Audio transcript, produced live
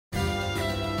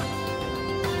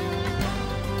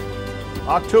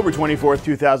October 24th,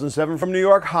 2007 from New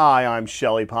York. Hi, I'm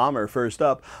Shelley Palmer. First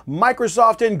up,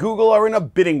 Microsoft and Google are in a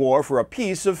bidding war for a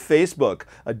piece of Facebook.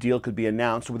 A deal could be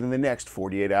announced within the next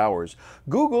 48 hours.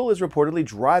 Google is reportedly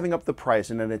driving up the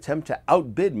price in an attempt to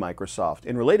outbid Microsoft.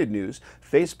 In related news,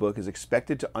 Facebook is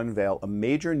expected to unveil a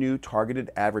major new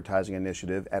targeted advertising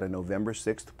initiative at a November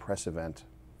 6th press event.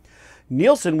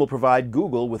 NIELSEN will provide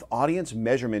Google with audience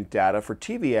measurement data for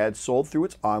TV ads sold through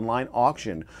its online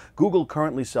auction. Google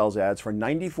currently sells ads for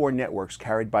 94 networks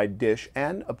carried by Dish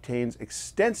and obtains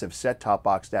extensive set-top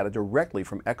box data directly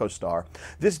from EchoStar.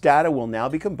 This data will now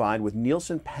be combined with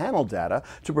NIELSEN panel data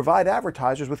to provide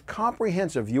advertisers with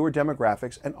comprehensive viewer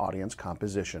demographics and audience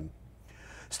composition.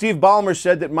 Steve BALLMER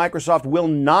said that Microsoft will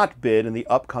not bid in the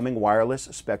upcoming wireless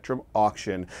spectrum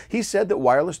auction. He said that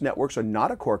wireless networks are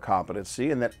not a core competency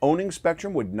and that owning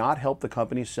spectrum would not help the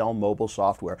company sell mobile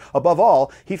software. Above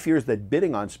all, he fears that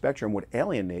bidding on spectrum would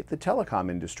alienate the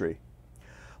telecom industry.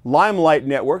 LIMELIGHT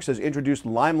Networks has introduced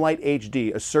LIMELIGHT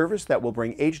HD, a service that will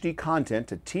bring HD content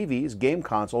to TVs, game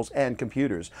consoles, and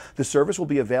computers. The service will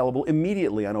be available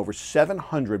immediately on over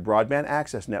 700 broadband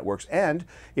access networks, and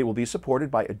it will be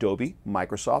supported by Adobe,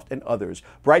 Microsoft, and others.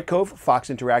 Brightcove, Fox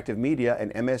Interactive Media,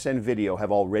 and MSN Video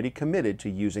have already committed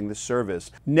to using the service.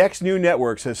 Next New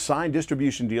Networks has signed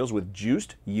distribution deals with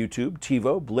Juiced, YouTube,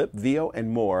 TiVo, Blip, Vio,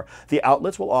 and more. The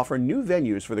outlets will offer new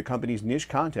venues for the company's niche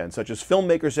content, such as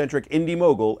filmmaker-centric Indie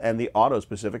Mogul and the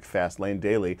auto-specific Fastlane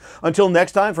Daily. Until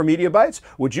next time for MediaBytes,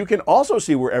 which you can also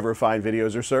see wherever fine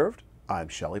videos are served, I'm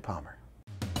Shelley Palmer.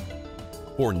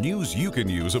 For news you can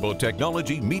use about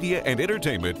technology, media, and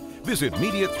entertainment, visit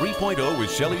Media 3.0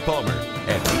 with Shelley Palmer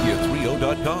at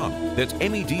media30.com. That's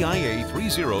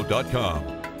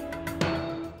MEDIA30.com.